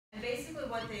basically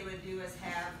what they would do is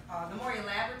have, the more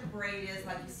elaborate the braid is,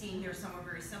 like you've seen here, some are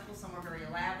very simple, some are very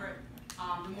elaborate.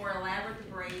 The more elaborate the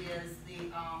braid is,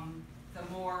 the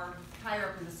more higher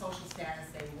up in the social status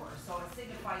they were. So it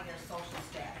signified their social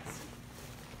status.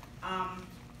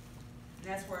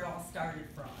 That's where it all started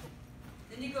from.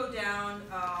 Then you go down,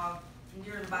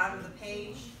 near the bottom of the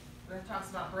page, where it talks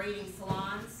about braiding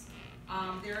salons.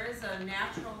 There is a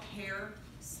natural hair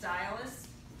stylist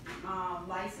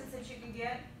license that you can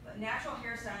get. But natural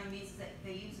hairstyling means that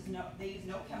they use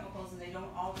no chemicals and they don't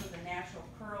alter the natural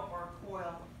curl or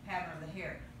coil pattern of the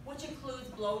hair, which includes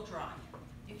blow drying.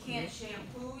 You can't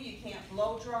shampoo, you can't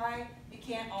blow dry, you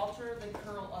can't alter the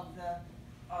curl of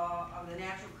the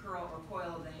natural curl or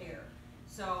coil of the hair.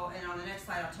 So, and on the next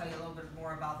slide I'll tell you a little bit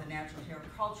more about the natural hair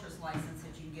culturist license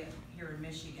that you can get here in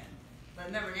Michigan. But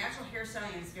remember, natural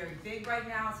hairstyling is very big right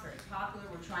now, it's very popular.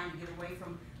 We're trying to get away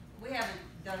from, we haven't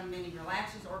done many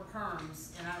relaxers or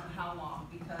perms in I don't know how long,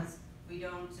 because we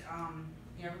don't,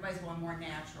 you know, everybody's going more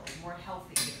natural, more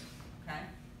healthy here, okay?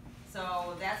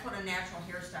 So that's what a natural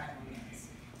hairstyling is.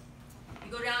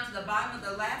 You go down to the bottom of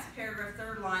the last paragraph,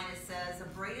 third line, it says,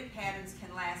 braided patterns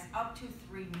can last up to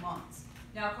 3 months.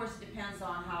 Now, of course, it depends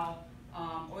on how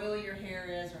oily your hair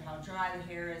is or how dry the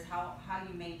hair is, how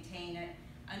you maintain it.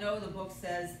 I know the book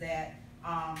says that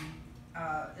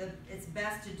it's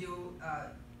best to do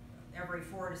every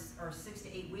 6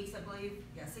 to 8 weeks, I believe.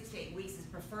 Yeah, 6 to 8 weeks is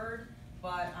preferred,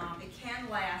 but it can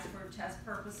last for test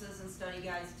purposes and study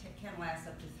guides. It can last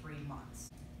up to 3 months.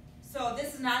 So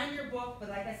this is not in your book, but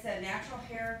like I said, natural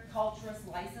hair culturist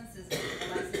license is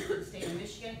a license for the state of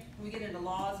Michigan. When we get into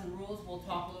laws and rules, we'll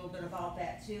talk a little bit about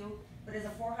that too. But it's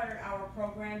a 400-hour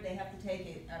program. They have to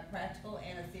take a practical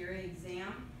and a theory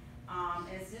exam. And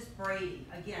it's just braiding.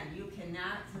 Again, you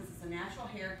cannot, since it's a natural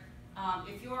hair,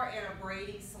 if you are in a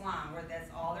braiding salon where that's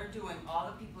all they're doing, all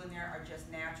the people in there are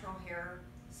just natural hair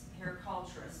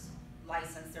culturists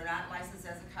licensed. They're not licensed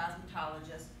as a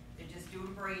cosmetologist. They're just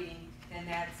doing braiding. Then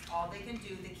that's all they can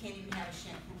do. They can't even have a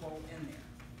shampoo bowl in there.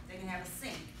 They can have a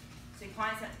sink. So your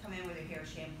clients have to come in with their hair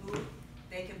shampooed.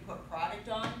 They can put product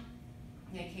on.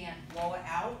 They can't blow it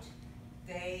out.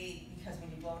 Because when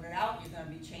you blow it out, you're going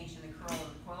to be changing the curl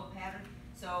or the coil pattern.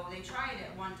 So they tried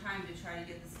at one time to try to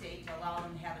get the state to allow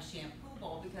them to have a shampoo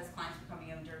bowl because clients were coming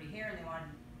in with dirty hair and they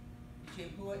wanted to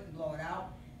shampoo it and blow it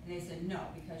out. And they said no,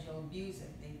 because you'll abuse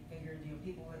it. They figured, you know,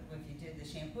 people, if you did the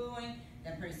shampooing,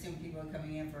 then pretty soon people are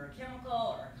coming in for a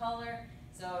chemical or a color.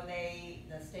 So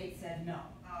the state said no.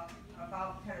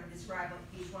 I'll kind of describe what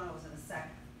each one was in a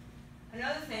second.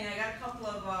 Another thing, I got a couple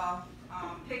of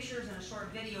pictures and a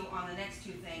short video on the next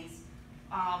two things.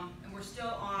 And we're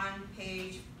still on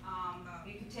page,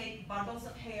 you can take bundles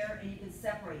of hair and you can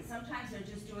separate. Sometimes they're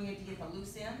just doing it to get the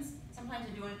loose ends. Sometimes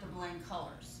they're doing it to blend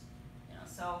colors. You know,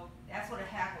 so that's what a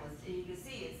hackle is. And you can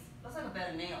see it looks like a bed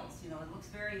of nails. You know,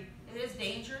 it is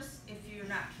dangerous if you're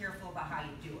not careful about how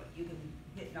you do it. You can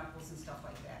hit knuckles and stuff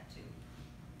like that too.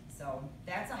 So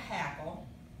that's a hackle.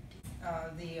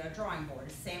 The drawing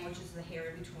board sandwiches the hair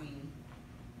in between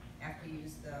after you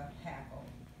use the hackle.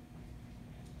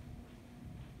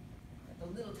 The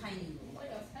little tiny little.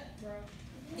 Like a pet, bro.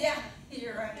 Yeah,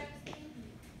 you're right.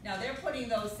 Now they're putting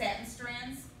those satin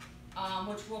strands,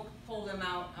 which we'll pull them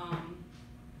out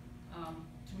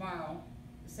tomorrow.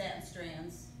 The satin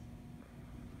strands,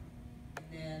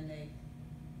 and then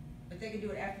but they can do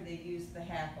it after they've used the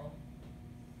hackle,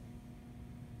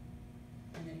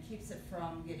 and then it keeps it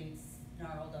from getting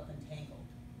snarled up and tangled.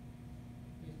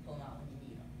 You just pull them out when you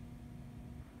need them.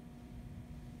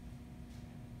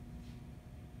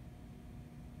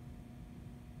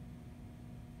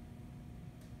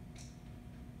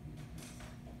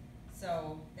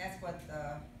 So that's what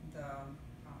the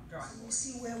drawing board. So you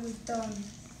see where we've done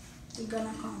the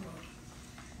gunner combo.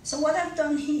 So what I've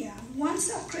done here, once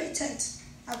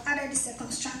I've added the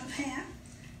second strand of hair,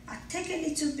 I take a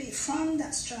little bit from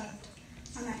that strand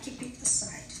and I keep it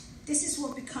aside. This is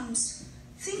what becomes,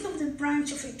 think of the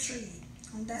branch of a tree,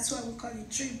 and that's why we call it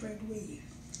tree braid weave.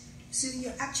 So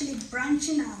you're actually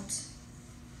branching out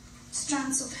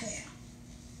strands of hair.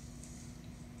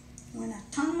 When I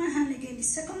turn my hand again, the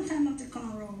second time of the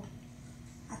cornrow,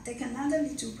 I take another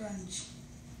little branch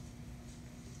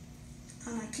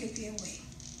and I clip it away.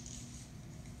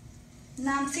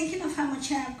 Now I'm thinking of how much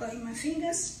hair I've got in my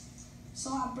fingers,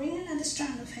 so I bring another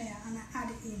strand of hair and I add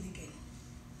it in again.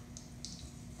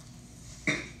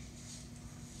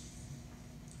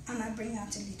 And I bring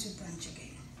out a little branch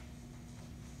again.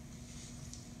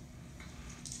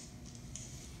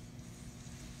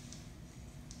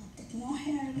 I'll take more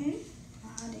hair again,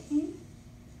 I add it in.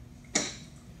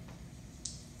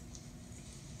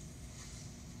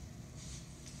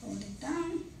 Hold it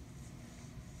down.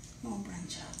 More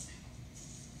branch out.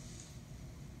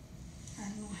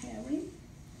 Add more hair in.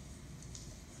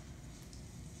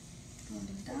 Hold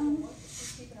it down.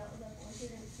 Just keep it out with that one. You're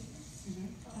gonna keep it. And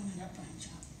then branch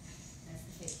out. That's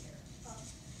the fake hair.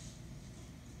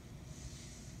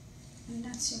 And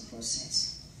that's your process.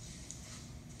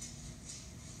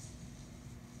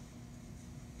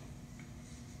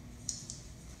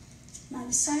 Now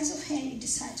the size of hair you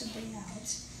decide to bring out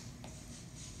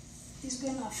is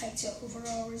going to affect your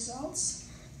overall results,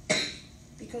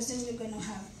 because then you're going to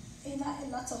have either a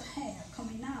lot of hair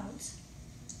coming out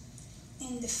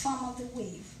in the form of the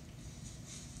wave,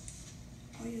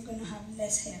 or you're going to have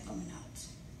less hair coming out.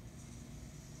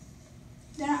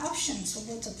 There are options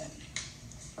for both of them.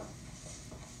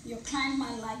 Your client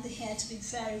might like the hair to be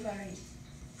very, very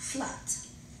flat,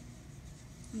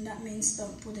 and that means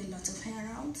don't put a lot of hair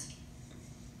out.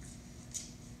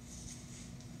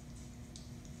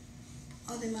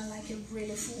 Or they might like a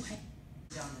really full hair.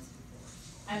 Done this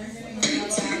before. Everything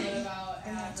was a little bit about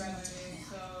ad revenue,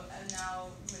 so and now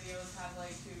videos have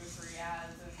like 2 to 3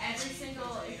 ads. Every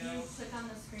single, if you click on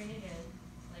the screen again,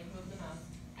 like move the mouse,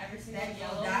 every single That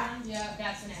yellow dot? one,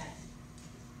 that's an ad.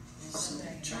 So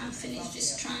try and finish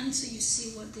this strand so you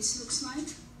see what this looks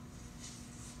like.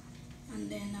 And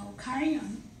then I'll carry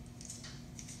on.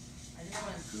 I just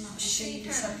want And I'll to show see you the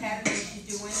kind of side. pattern that she's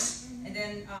doing, and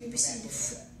then You'll be seeing the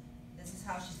front. this is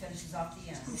how she finishes off the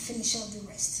end. And finish off the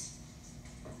rest.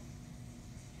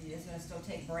 She is gonna still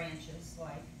take branches,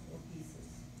 like little pieces.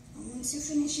 And once you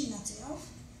finish, you knot it off.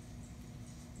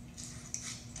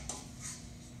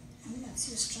 And that's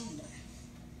your strand done.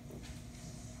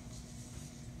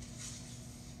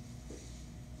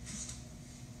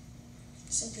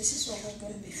 So this is what we're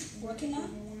going to be working on.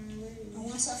 And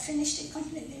once I've finished it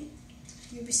completely,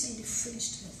 you'll be seeing the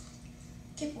finished look.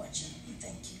 Keep watching, and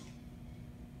thank you.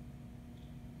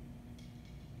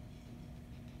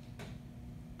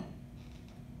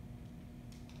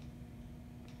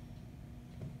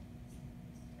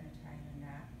 Gonna tie in a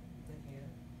knot with here,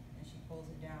 and she pulls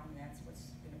it down, and that's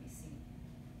what's gonna be seen.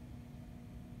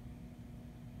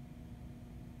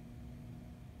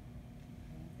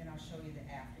 Okay, then I'll show you the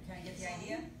after. Can I get the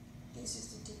idea? This is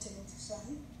the detailed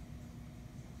design.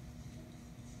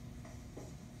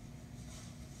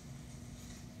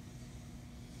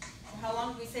 How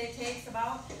long do we say it takes?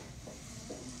 About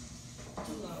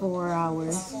 4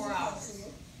 hours. 4 hours.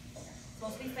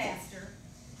 Supposed to be faster.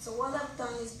 So what I've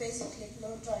done is basically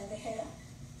blow dry the hair.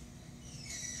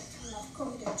 And I've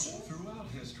combed it through. Throughout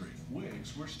history,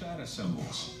 wigs were status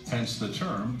symbols, hence the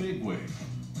term big wig.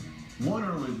 One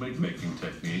early wig making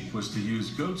technique was to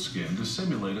use goat skin to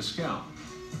simulate a scalp,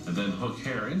 and then hook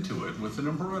hair into it with an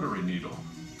embroidery needle.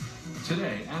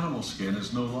 Today, animal skin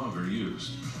is no longer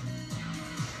used.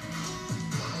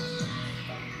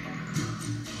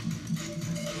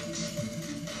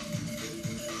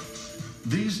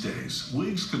 These days,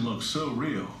 wigs can look so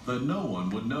real that no one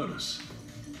would notice.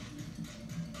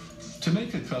 To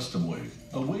make a custom wig,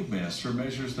 a wig master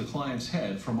measures the client's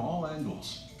head from all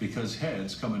angles, because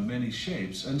heads come in many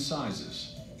shapes and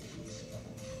sizes.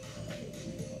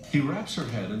 He wraps her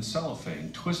head in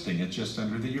cellophane, twisting it just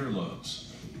under the earlobes.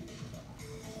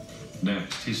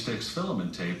 Next, he sticks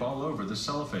filament tape all over the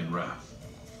cellophane wrap.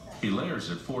 He layers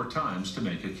it 4 times to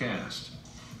make a cast.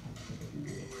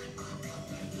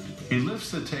 He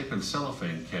lifts the tape and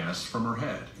cellophane cast from her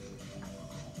head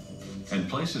and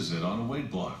places it on a wig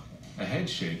block, a head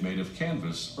shape made of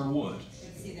canvas or wood.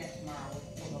 You'll see that tomorrow.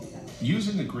 We'll look at it.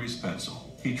 Using a grease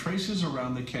pencil, he traces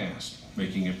around the cast,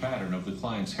 making a pattern of the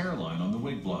client's hairline on the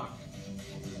wig block.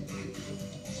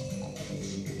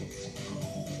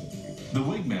 The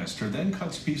wig master then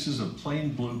cuts pieces of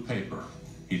plain blue paper.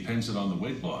 He pins it on the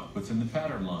wig block within the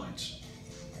pattern lines.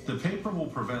 The paper will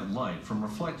prevent light from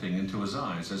reflecting into his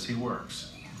eyes as he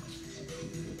works.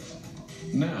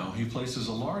 Now he places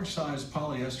a large-sized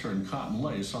polyester and cotton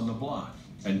lace on the block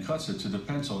and cuts it to the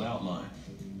penciled outline.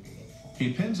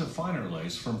 He pins a finer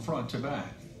lace from front to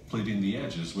back, pleating the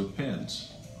edges with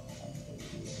pins.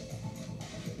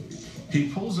 He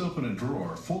pulls open a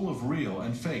drawer full of real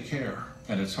and fake hair,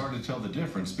 and it's hard to tell the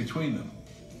difference between them.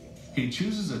 He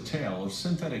chooses a tail of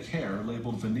synthetic hair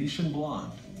labeled Venetian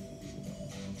blonde.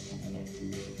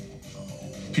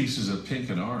 Pieces of pink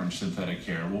and orange synthetic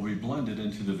hair will be blended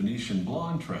into the Venetian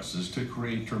blonde tresses to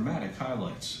create dramatic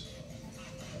highlights.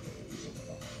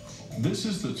 This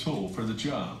is the tool for the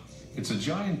job. It's a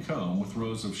giant comb with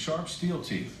rows of sharp steel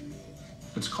teeth.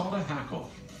 It's called a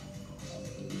hackle.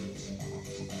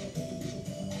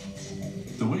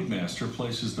 The wig master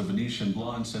places the Venetian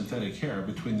blonde synthetic hair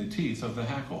between the teeth of the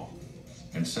hackle.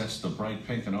 and sets the bright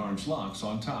pink and orange locks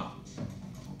on top.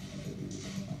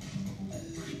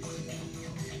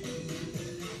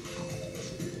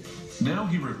 Now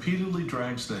he repeatedly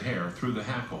drags the hair through the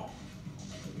hackle.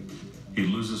 He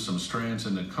loses some strands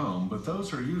in the comb, but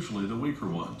those are usually the weaker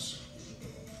ones.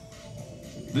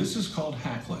 This is called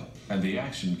hackling, and the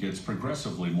action gets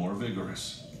progressively more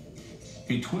vigorous.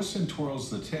 He twists and twirls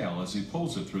the tail as he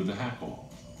pulls it through the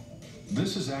hackle.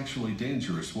 This is actually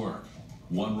dangerous work.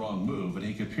 One wrong move and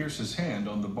he could pierce his hand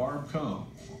on the barbed comb.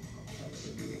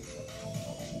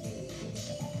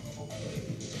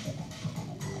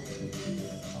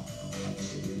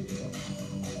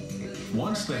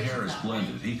 Once the hair is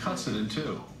blended, he cuts it in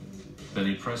two. Then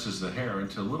he presses the hair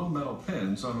into little metal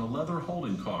pins on a leather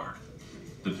holding card.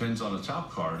 The pins on the top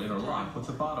card interlock with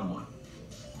the bottom one.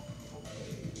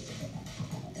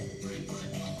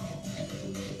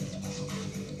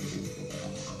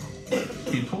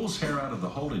 He pulls hair out of the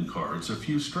holding cards a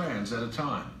few strands at a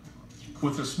time.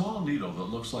 With a small needle that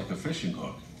looks like a fishing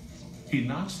hook, he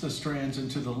knots the strands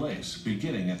into the lace,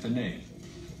 beginning at the nape.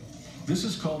 This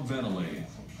is called ventilating.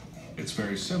 It's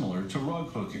very similar to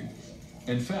rug hooking.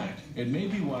 In fact, it may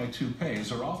be why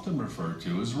toupees are often referred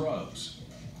to as rugs.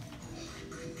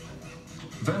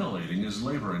 Ventilating is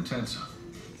labor-intensive.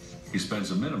 He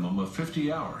spends a minimum of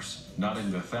 50 hours,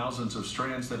 knotting the thousands of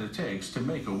strands that it takes to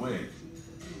make a wig.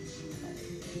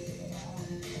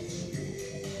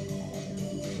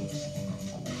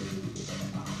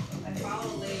 I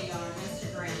follow a lady on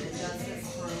Instagram that does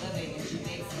this for a living, and she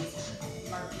makes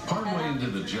these. Partway into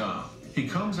the job, he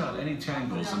combs out any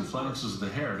tangles and flounces the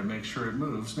hair to make sure it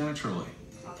moves naturally.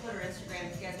 I'll put her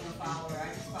Instagram if you guys want to follow her.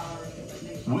 I just follow her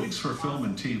because Wigs for film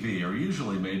and TV are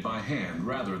usually made by hand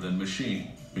rather than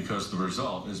machine because the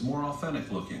result is more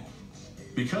authentic looking.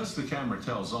 Because the camera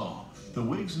tells all, the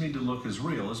wigs need to look as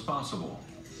real as possible.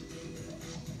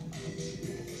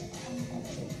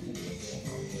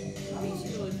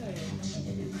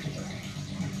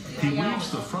 He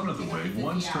weaves the front of the wig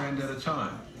one strand at a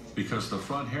time because the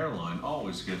front hairline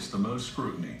always gets the most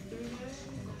scrutiny.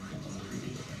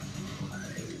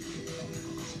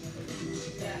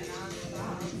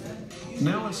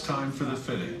 Now it's time for the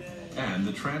fitting and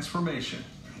the transformation.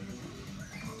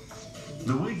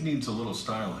 The wig needs a little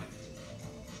styling,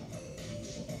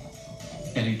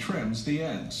 and he trims the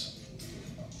ends.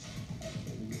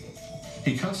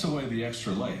 He cuts away the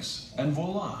extra lace, and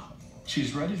voila,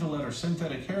 she's ready to let her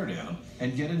synthetic hair down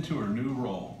and get into her new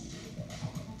role.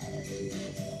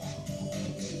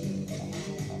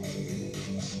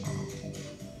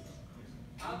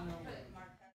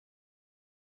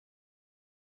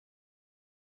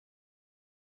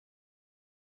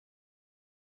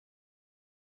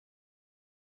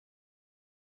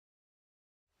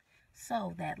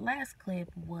 So that last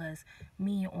clip was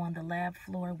me on the lab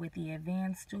floor with the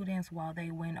advanced students while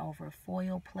they went over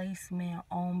foil placement,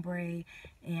 ombre,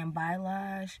 and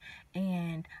balayage.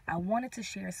 And I wanted to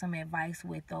share some advice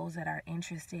with those that are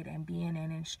interested in being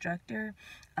an instructor.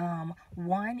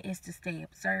 1 is to stay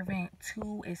observant,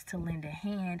 2 is to lend a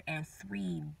hand, and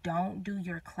 3, don't do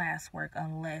your classwork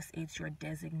unless it's your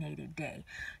designated day.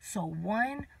 So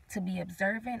 1, to be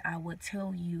observant, I would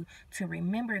tell you to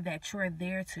remember that you're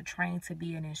there to train to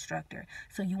be an instructor.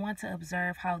 So you want to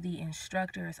observe how the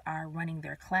instructors are running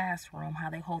their classroom, how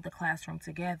they hold the classroom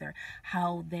together,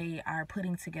 how they are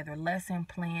putting together lesson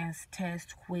plans,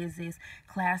 tests, quizzes,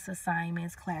 class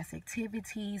assignments, class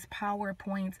activities,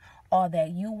 PowerPoints, all that.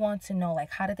 You want to know,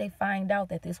 like, how did they find out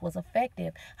that this was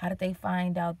effective? How did they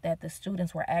find out that the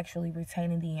students were actually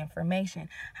retaining the information?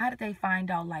 How did they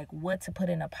find out, like, what to put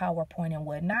in a PowerPoint and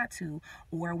what not to?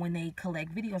 Or when they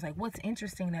collect videos, like, what's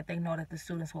interesting that they know that the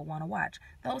students will want to watch?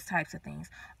 Those types of things.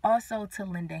 Also, to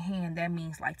lend a hand, that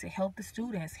means, like, to help the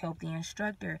students, help the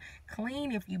instructor,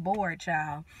 clean if you bored,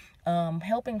 child.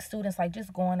 Helping students, like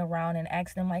just going around and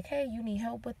asking them, like, hey, you need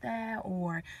help with that?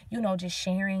 Or, you know, just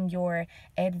sharing your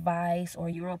advice or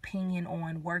your opinion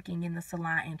on working in the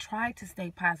salon, and try to stay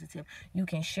positive. You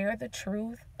can share the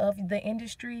truth of the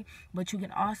industry, but you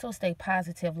can also stay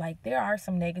positive. Like, there are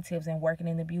some negatives in working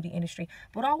in the beauty industry,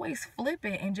 but always flip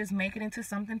it and just make it into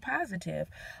something positive.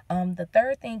 The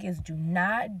third thing is, do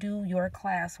not do your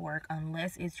classwork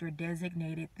unless it's your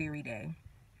designated theory day.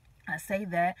 I say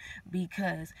that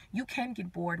because you can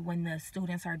get bored when the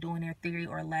students are doing their theory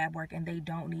or lab work and they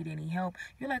don't need any help.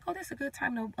 You're like, oh, this is a good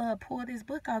time to pull this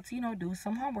book out to, you know, do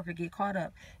some homework or get caught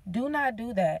up. Do not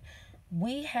do that.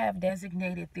 We have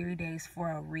designated 3 days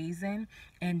for a reason,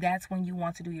 and that's when you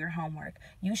want to do your homework.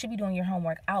 You should be doing your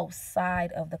homework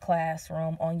outside of the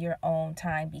classroom on your own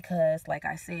time, because like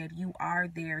I said, you are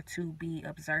there to be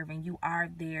observing. You are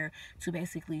there to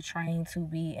basically train to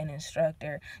be an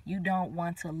instructor. You don't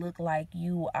want to look like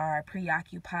you are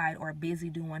preoccupied or busy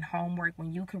doing homework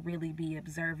when you could really be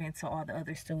observant to all the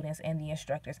other students and the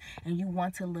instructors, and you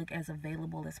want to look as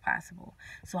available as possible.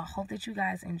 So I hope that you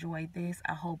guys enjoyed this.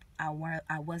 I hope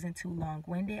I wasn't too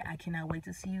long-winded. I cannot wait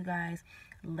to see you guys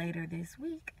later this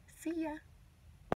week. See ya.